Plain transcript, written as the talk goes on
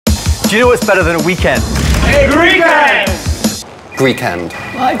Do you know what's better than a weekend? A Greekend! Greekend.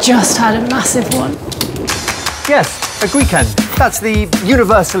 Well, I just had a massive one. Yes, a Greekend. That's the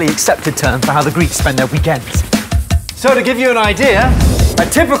universally accepted term for how the Greeks spend their weekends. So to give you an idea, a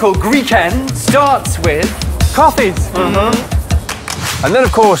typical Greekend starts with coffees. And then,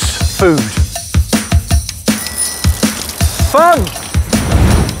 of course, food. Fun!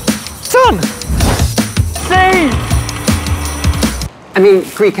 Sun! Sea! I mean,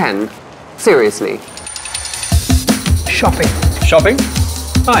 Greekend. Seriously. Shopping. Shopping?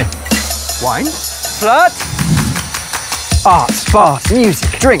 Aye. Wine? Flirt? Art, bars,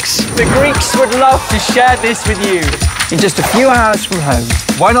 music, drinks. The Greeks would love to share this with you. In just a few hours from home,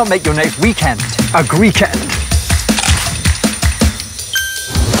 why not make your next weekend a Greekend?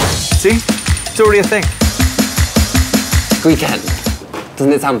 See? It's already a thing. Greekend.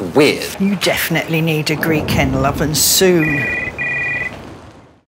 Doesn't it sound weird? You definitely need a Greekend, love, and soon.